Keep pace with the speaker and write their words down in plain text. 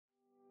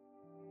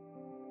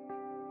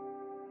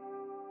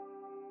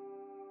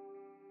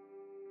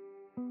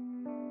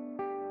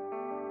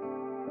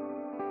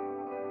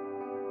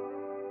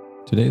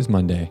Today is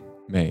Monday,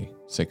 May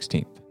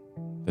 16th.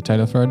 The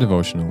title for our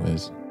devotional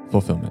is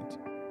Fulfillment.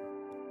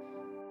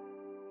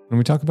 When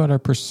we talk about our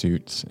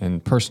pursuits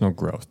and personal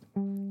growth,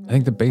 I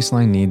think the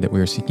baseline need that we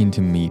are seeking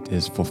to meet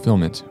is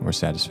fulfillment or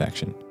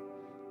satisfaction.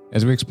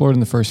 As we explored in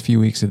the first few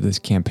weeks of this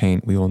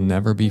campaign, we will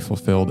never be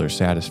fulfilled or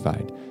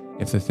satisfied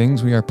if the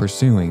things we are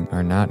pursuing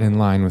are not in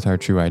line with our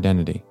true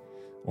identity,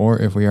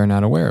 or if we are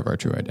not aware of our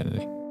true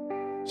identity.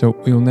 So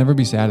we will never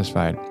be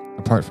satisfied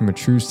apart from a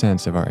true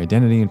sense of our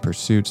identity and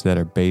pursuits that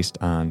are based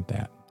on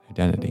that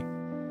identity.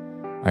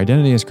 Our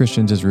identity as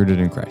Christians is rooted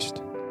in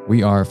Christ.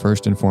 We are,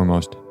 first and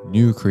foremost,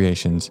 new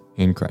creations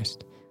in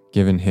Christ,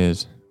 given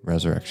His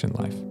resurrection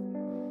life.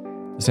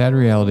 The sad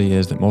reality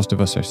is that most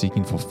of us are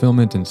seeking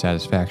fulfillment and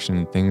satisfaction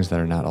in things that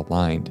are not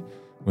aligned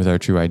with our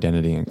true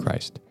identity in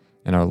Christ,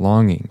 and our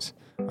longings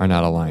are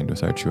not aligned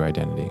with our true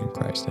identity in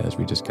Christ, as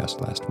we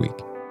discussed last week.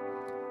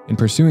 In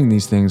pursuing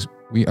these things,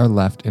 we are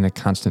left in a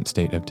constant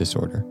state of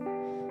disorder.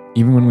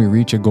 Even when we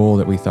reach a goal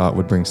that we thought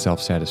would bring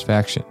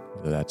self-satisfaction,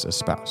 whether that's a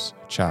spouse,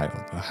 a child,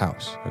 a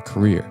house, a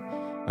career,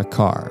 a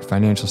car,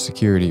 financial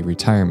security,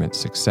 retirement,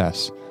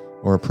 success,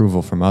 or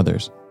approval from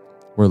others,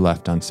 we're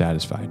left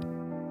unsatisfied.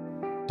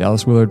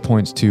 Dallas Willard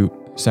points to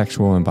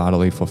sexual and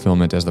bodily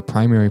fulfillment as the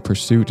primary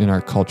pursuit in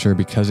our culture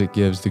because it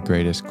gives the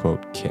greatest,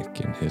 quote, kick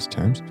in his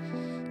terms,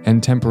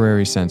 and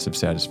temporary sense of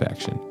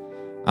satisfaction.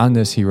 On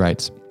this, he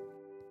writes,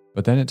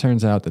 "But then it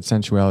turns out that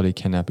sensuality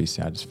cannot be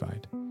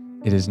satisfied.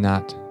 It is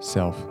not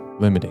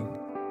self-limiting."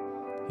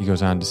 He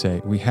goes on to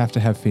say, "We have to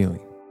have feeling,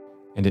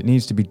 and it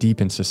needs to be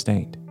deep and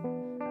sustained.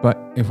 But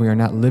if we are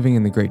not living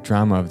in the great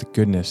drama of the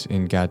goodness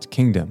in God's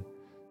kingdom,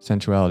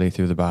 sensuality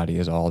through the body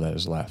is all that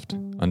is left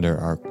under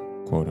our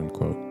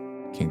quote-unquote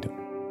kingdom."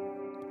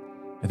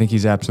 I think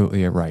he's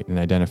absolutely right in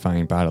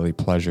identifying bodily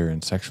pleasure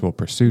and sexual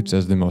pursuits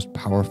as the most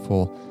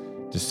powerful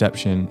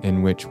deception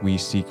in which we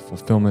seek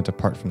fulfillment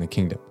apart from the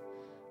kingdom.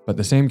 But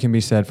the same can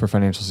be said for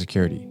financial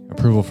security,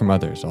 approval from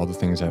others, all the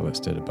things I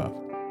listed above.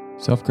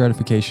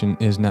 Self-gratification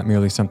is not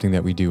merely something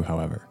that we do,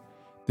 however.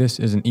 This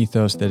is an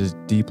ethos that is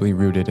deeply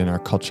rooted in our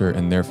culture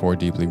and therefore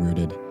deeply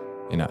rooted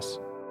in us.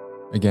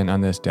 Again, on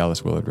this,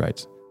 Dallas Willard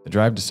writes, "The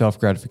drive to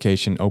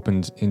self-gratification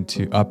opens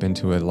up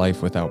into a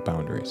life without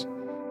boundaries,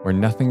 where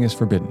nothing is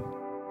forbidden.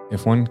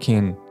 If one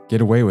can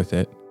get away with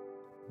it,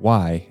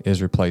 why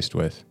is replaced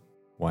with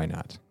why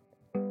not?"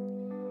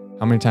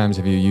 How many times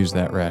have you used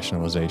that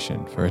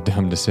rationalization for a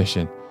dumb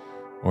decision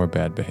or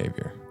bad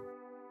behavior,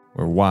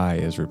 where why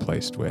is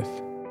replaced with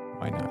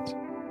why not?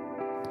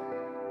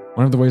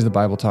 One of the ways the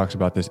Bible talks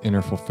about this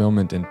inner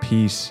fulfillment and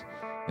peace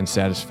and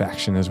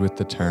satisfaction is with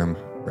the term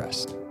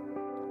rest.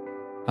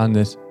 On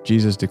this,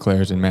 Jesus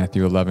declares in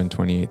Matthew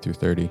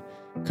 11:28-30,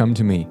 "Come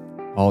to me,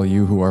 all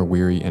you who are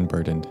weary and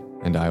burdened,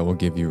 and I will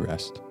give you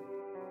rest.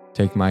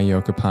 Take my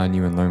yoke upon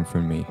you and learn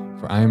from me,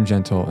 for I am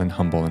gentle and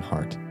humble in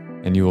heart,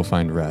 and you will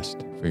find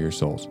rest for your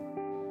souls.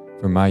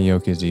 For my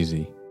yoke is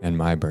easy and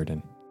my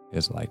burden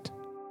is light."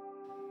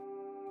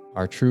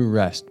 Our true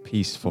rest,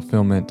 peace,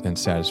 fulfillment, and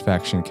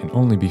satisfaction can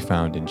only be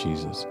found in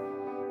Jesus.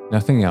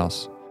 Nothing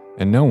else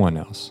and no one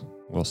else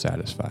will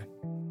satisfy.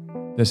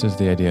 This is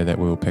the idea that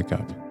we will pick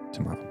up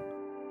tomorrow.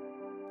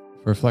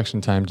 For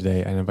reflection time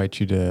today, I invite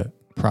you to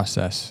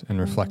process and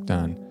reflect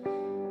on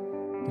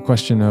the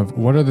question of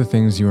what are the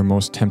things you are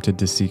most tempted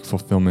to seek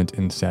fulfillment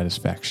and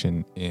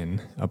satisfaction in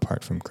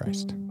apart from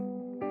Christ?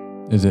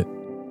 Is it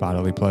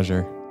bodily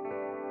pleasure?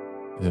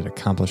 Is it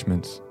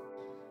accomplishments?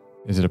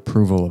 Is it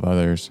approval of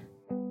others?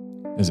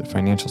 Is it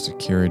financial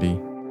security?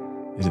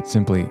 Is it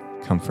simply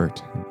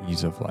comfort and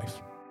ease of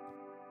life?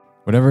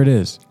 Whatever it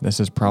is, this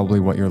is probably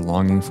what you're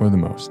longing for the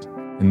most,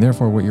 and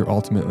therefore what you're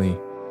ultimately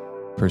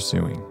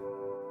pursuing.